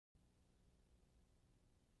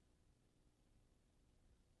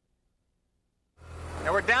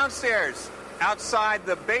downstairs outside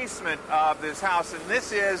the basement of this house, and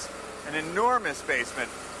this is an enormous basement.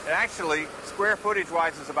 It actually, square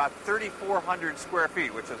footage-wise, is about 3,400 square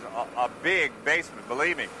feet, which is a big basement,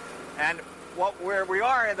 believe me. And where we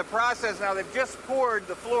are in the process now, they've just poured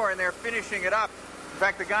the floor and they're finishing it up. In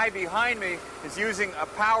fact, the guy behind me is using a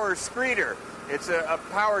power screeder. It's a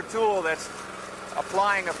power tool that's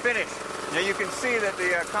applying a finish. Now you can see that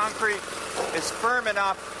the concrete is firm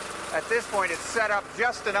enough. At this point, it's set up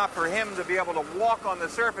just enough for him to be able to walk on the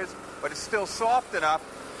surface, but it's still soft enough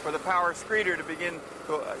for the power screeder to begin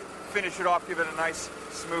to finish it off, give it a nice,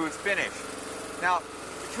 smooth finish. Now,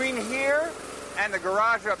 between here and the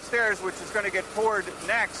garage upstairs, which is going to get poured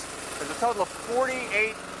next, there's a total of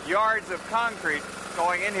 48 yards of concrete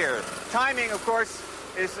going in here. Timing, of course,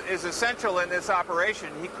 is essential in this operation.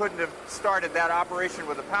 He couldn't have started that operation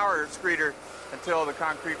with a power screeder until the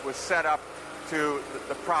concrete was set up to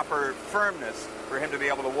the proper firmness for him to be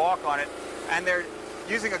able to walk on it. And they're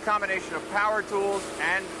using a combination of power tools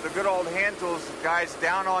and the good old hand tools, guys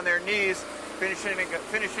down on their knees,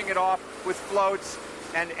 finishing it off with floats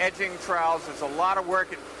and edging trowels. It's a lot of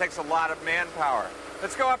work. It takes a lot of manpower.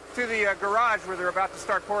 Let's go up to the garage where they're about to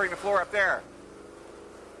start pouring the floor up there.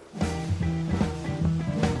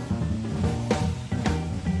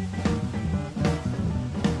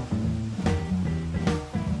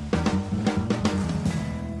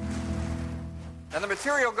 And the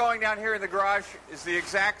material going down here in the garage is the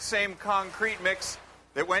exact same concrete mix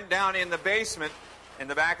that went down in the basement in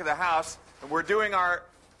the back of the house. And we're doing our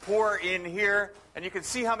pour in here, and you can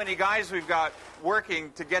see how many guys we've got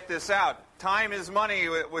working to get this out. Time is money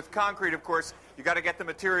with concrete, of course. You got to get the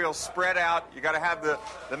material spread out. You got to have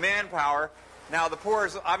the manpower. Now, the pour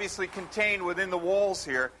is obviously contained within the walls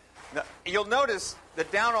here. Now, you'll notice that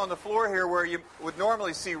down on the floor here where you would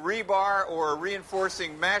normally see rebar or a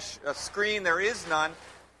reinforcing mesh, a screen, there is none.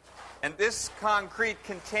 And this concrete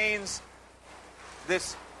contains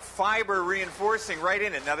this fiber reinforcing right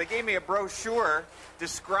in it. Now, they gave me a brochure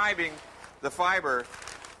describing the fiber,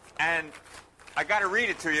 and I got to read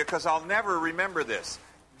it to you because I'll never remember this.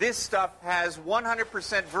 This stuff has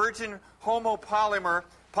 100% virgin homopolymer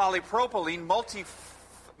polypropylene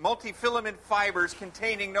multi-filament fibers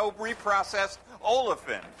containing no reprocessed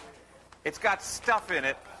olefin. It's got stuff in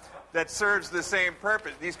it that serves the same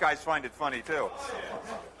purpose. These guys find it funny, too.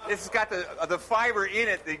 It's got the fiber in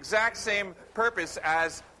it, the exact same purpose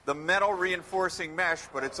as the metal reinforcing mesh,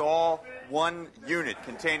 but it's all one unit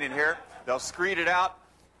contained in here. They'll screed it out,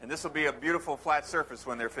 and this will be a beautiful flat surface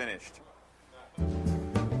when they're finished.